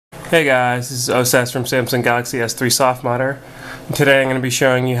Hey guys, this is OSAS from Samsung Galaxy S3 Soft Modder. And today I'm going to be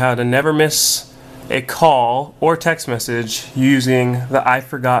showing you how to never miss a call or text message using the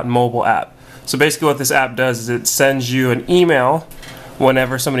iForgot mobile app. So basically what this app does is it sends you an email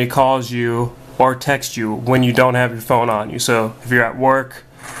whenever somebody calls you or texts you when you don't have your phone on you. So if you're at work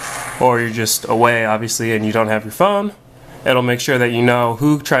or you're just away obviously and you don't have your phone, it'll make sure that you know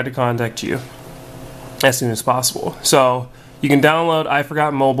who tried to contact you as soon as possible. So you can download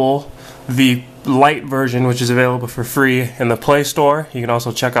iForgot Mobile, the Lite version, which is available for free in the Play Store. You can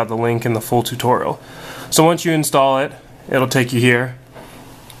also check out the link in the full tutorial. So once you install it, it'll take you here,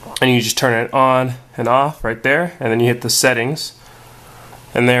 and you just turn it on and off right there, and then you hit the settings,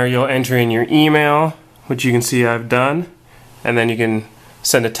 and there you'll enter in your email, which you can see I've done, and then you can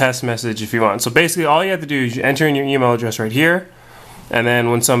send a test message if you want. So basically all you have to do is you enter in your email address right here, and then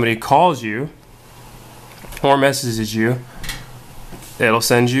when somebody calls you or messages you, it'll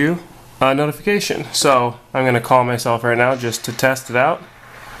send you a notification. So I'm going to call myself right now just to test it out.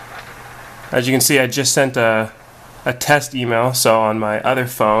 As you can see, I just sent a test email. So on my other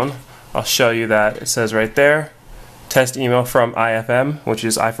phone, I'll show you that it says right there, test email from IFM, which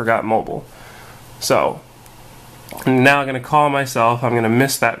is iForgot Mobile. So now I'm going to call myself. I'm going to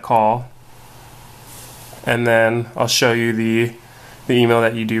miss that call, and then I'll show you the email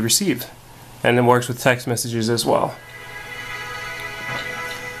that you do receive. And it works with text messages as well.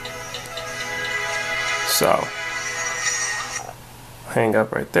 So, hang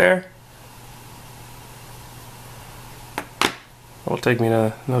up right there. It'll take me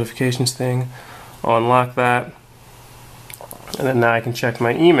to the notifications thing. I'll unlock that. And then now I can check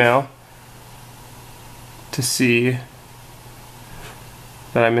my email to see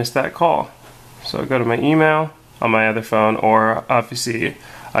that I missed that call. So go to my email on my other phone, or obviously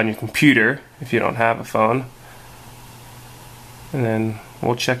on your computer if you don't have a phone. And then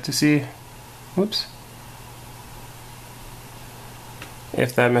we'll check to see, whoops,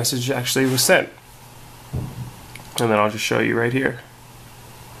 if that message actually was sent. And then I'll just show you right here.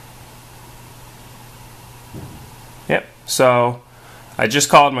 Yep, so I just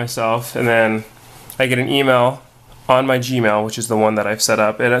called myself, and then I get an email on my Gmail, which is the one that I've set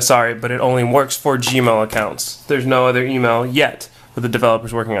up. And sorry, but it only works for Gmail accounts. There's no other email yet that the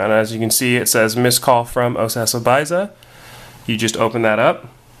developer's working on. As you can see, it says missed call from OSAS Abiza. You just open that up,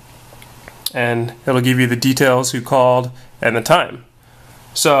 and it'll give you the details, who called, and the time.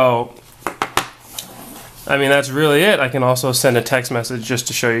 So, I mean, that's really it. I can also send a text message just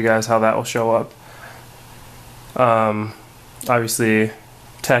to show you guys how that will show up. Obviously,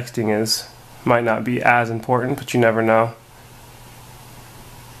 texting might not be as important, but you never know.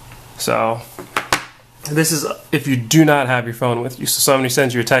 So, this is if you do not have your phone with you. So somebody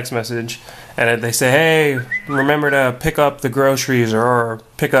sends you a text message, and they say, hey, remember to pick up the groceries, or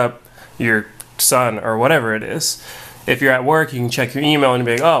pick up your son, or whatever it is. If you're at work, you can check your email and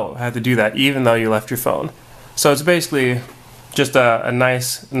be like, oh, I have to do that even though you left your phone. So it's basically just a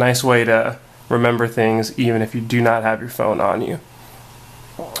nice way to remember things even if you do not have your phone on you.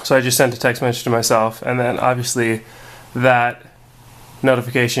 So I just sent a text message to myself, and then obviously that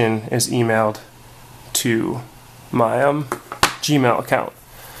notification is emailed to my Gmail account.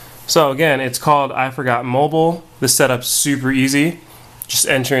 So again, it's called iForgot Mobile. The setup's super easy. Just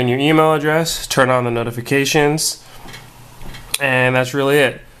enter in your email address, turn on the notifications, and that's really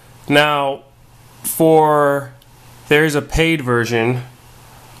it. Now, there's a paid version,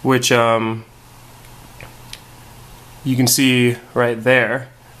 which you can see right there.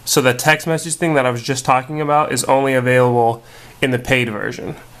 So the text message thing that I was just talking about is only available in the paid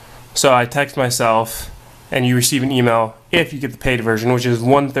version. So I text myself, and you receive an email if you get the paid version, which is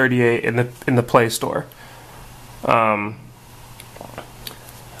 $138 in the Play Store. I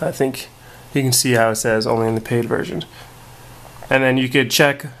think you can see how it says only in the paid version. And then you could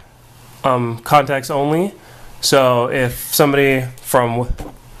check contacts only. So if somebody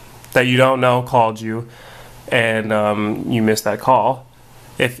that you don't know called you, and you missed that call,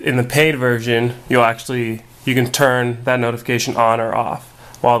 if in the paid version you can turn that notification on or off.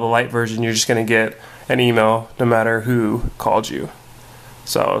 While the Lite version, you're just going to get an email no matter who called you.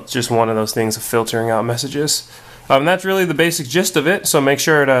 So it's just one of those things of filtering out messages. That's really the basic gist of it. So make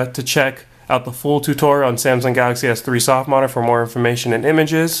sure to check out the full tutorial on Samsung Galaxy S3 Soft Modder for more information and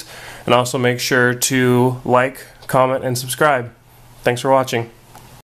images. And also make sure to like, comment, and subscribe. Thanks for watching.